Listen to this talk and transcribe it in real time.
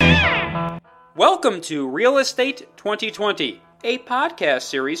Welcome to Real Estate 2020, a podcast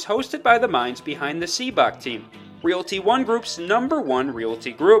series hosted by the minds behind the Sibbach team, Realty One Group's #1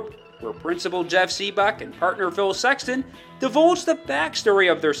 realty group, where Principal Jeff Sibbach and partner Phil Sexton divulge the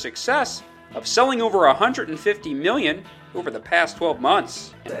backstory of their success of selling over $150 million over the past 12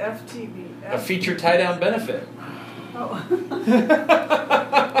 months. The FTB. A feature tie-down benefit. Oh.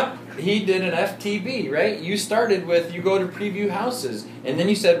 He did an FTB, right? You started with, you go to preview houses, and then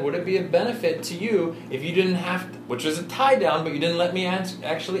you said, would it be a benefit to you if you didn't have to, which was a tie-down, but you didn't let me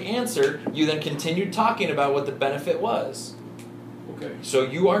actually answer. You then continued talking about what the benefit was. Okay. So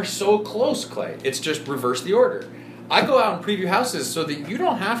you are so close, Clay. It's just reverse the order. I go out and preview houses so that you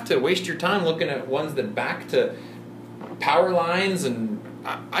don't have to waste your time looking at ones that back to power lines, and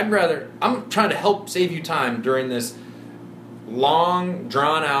I'm trying to help save you time during this long,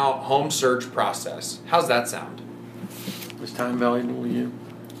 drawn-out home search process. How's that sound? Is time valuable to you?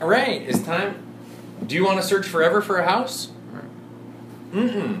 All right, is time... Do you want to search forever for a house?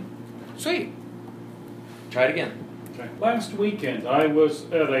 Right. Sweet. Try it again. Okay. Last weekend, I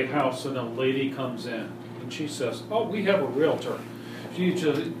was at a house and a lady comes in and she says, "Oh, we have a realtor. She's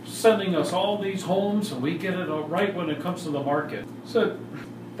just sending us all these homes and we get it all right when it comes to the market." So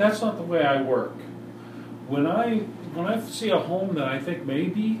that's not the way I work. When I see a home that I think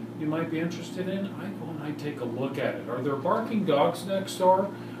maybe you might be interested in, I go and I take a look at it. Are there barking dogs next door?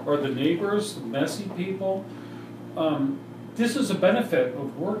 Are the neighbors messy people? This is a benefit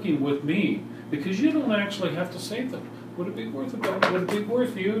of working with me because you don't actually have to save them. Would it be worth it? Would it be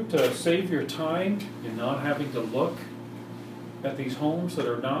worth you to save your time in not having to look at these homes that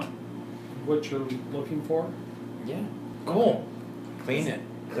are not what you're looking for? Yeah. Cool. Clean it up.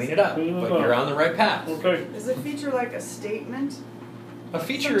 Clean it But up. you're on the right path. Okay. Is a feature like a statement? A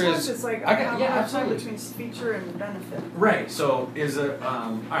feature Sometimes is... it's like, I I got, have yeah, a hard time absolutely. between feature and benefit. Right, so is a...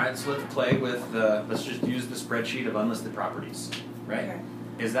 all right, so let's play with the... Let's just use the spreadsheet of unlisted properties, right? Okay.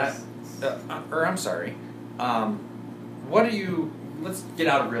 Is that... I'm sorry. What do you... Let's get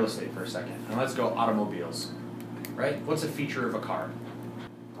out of real estate for a second, and let's go automobiles, right? What's a feature of a car?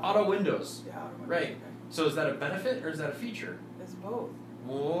 Auto windows, Yeah. right. Okay. So is that a benefit or is that a feature? It's both.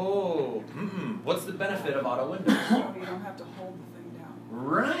 Whoa. What's the benefit of auto windows? So you don't have to hold the thing down.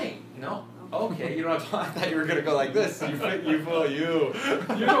 Right. No. Okay, you don't have to... I thought you were going to go like this. You fool, you.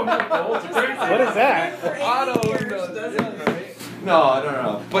 You don't have to hold it. What is that? For 80 Auto years, windows. doesn't it? Right?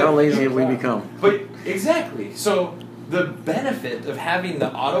 No. But, How lazy have we become? But exactly. So the benefit of having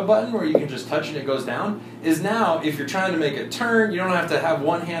the auto button where you can just touch and it goes down is now if you're trying to make a turn, you don't have to have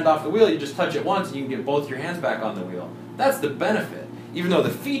one hand off the wheel. You just touch it once and you can get both your hands back on the wheel. That's the benefit. Even though the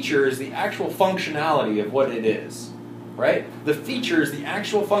feature is the actual functionality of what it is. Right? The feature is the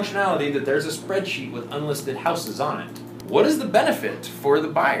actual functionality that there's a spreadsheet with unlisted houses on it. What is the benefit for the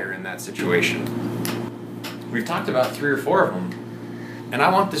buyer in that situation? We've talked about 3 or 4 of them, and I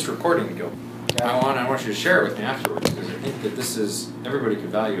want this recording to go. I want you to share it with me afterwards because I think that this is everybody could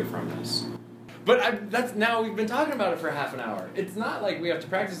value from this. But that's now we've been talking about it for half an hour. It's not like we have to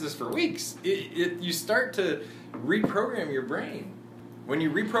practice this for weeks. You start to reprogram your brain. When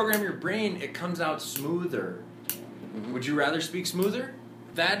you reprogram your brain, it comes out smoother. Would you rather speak smoother?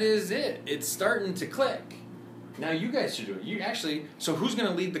 That is it. It's starting to click. Now you guys should do it. You actually. So who's going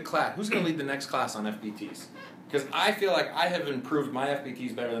to lead the class? Who's going to lead the next class on FBTs? Because I feel like I have improved my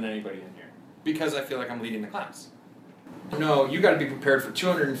FBTs better than anybody in here. Because I feel like I'm leading the class. No, you got to be prepared for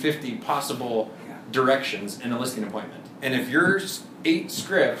 250 possible directions in a listing appointment. And if your 8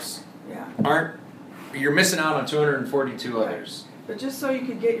 scripts aren't, you're missing out on 242 others. But just so you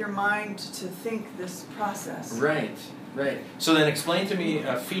could get your mind to think this process. Right. So then explain to me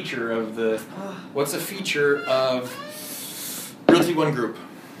a feature of the... What's a feature of Realty One Group?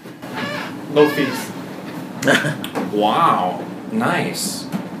 No fees. Wow. Nice.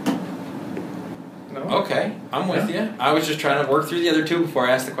 No? Okay, I'm with you. I was just trying to work through the other 2 before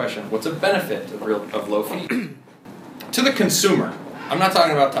I asked the question. What's a benefit of low fee? To the consumer. I'm not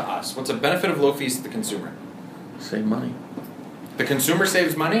talking about to us. What's a benefit of low fees to the consumer? Save money. The consumer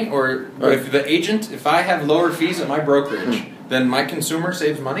saves money, or if the agent, if I have lower fees at my brokerage, then my consumer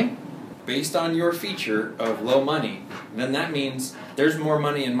saves money? Based on your feature of low money, then that means there's more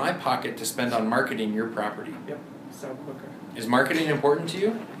money in my pocket to spend on marketing your property. Yep. So quicker. Is marketing important to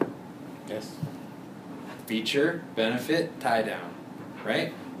you? Yes. Feature, benefit, tie down,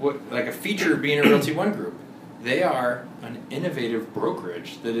 right? What, like a feature of being a Realty One Group. They are an innovative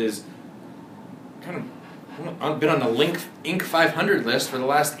brokerage that is kind of I've been on the Inc. 500 list for the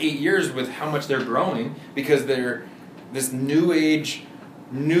last 8 years with how much they're growing because they're this new age,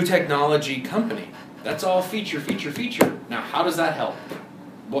 new technology company. That's all feature. Now, how does that help?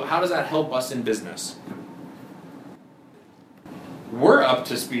 Well, how does that help us in business? We're up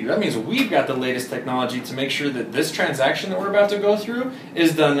to speed. That means we've got the latest technology to make sure that this transaction that we're about to go through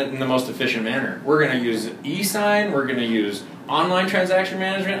is done in the most efficient manner. We're going to use e-sign. We're going to use online transaction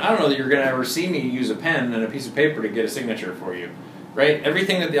management. I don't know that you're going to ever see me use a pen and a piece of paper to get a signature for you, right?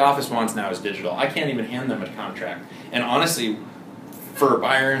 Everything that the office wants now is digital. I can't even hand them a contract. And honestly, for a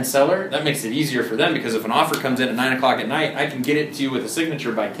buyer and seller, that makes it easier for them, because if an offer comes in at 9 o'clock at night, I can get it to you with a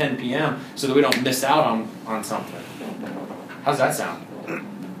signature by 10 p.m. so that we don't miss out on something. How's that sound? I'm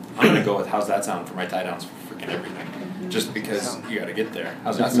going to go with how's that sound for my tie downs for freaking everything. Just because you got to get there.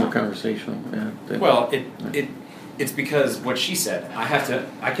 How's that It's more sound? conversational. Yeah. Well, it's because what she said.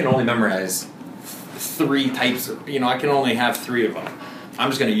 I can only memorize 3 types of, I can only have 3 of them. I'm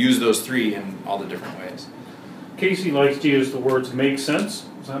just going to use those 3 in all the different ways. Casey likes to use the words make sense.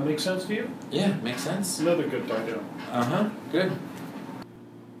 Does that make sense to you? Yeah, makes sense. Another good idea. Good.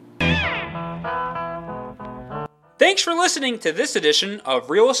 Thanks for listening to this edition of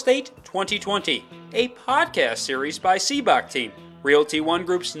Real Estate 2020, a podcast series by Sibbach Team, Realty One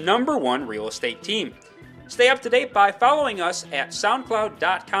Group's #1 real estate team. Stay up to date by following us at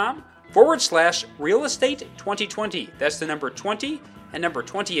soundcloud.com/Real Estate 2020. That's the number 20 and number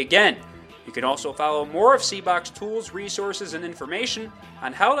 20 again. You can also follow more of Sibbach's tools, resources, and information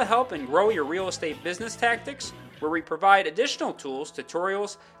on how to help and grow your real estate business tactics, where we provide additional tools,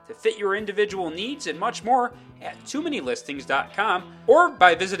 tutorials to fit your individual needs, and much more at toomanylistings.com, or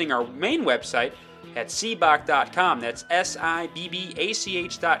by visiting our main website at sibbach.com. That's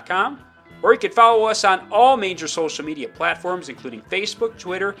SIBBACH.com. Or you can follow us on all major social media platforms, including Facebook,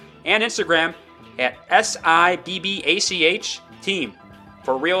 Twitter, and Instagram at SIBBACH Team.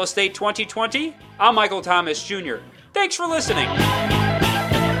 For Real Estate 2020, I'm Michael Thomas Jr. Thanks for listening.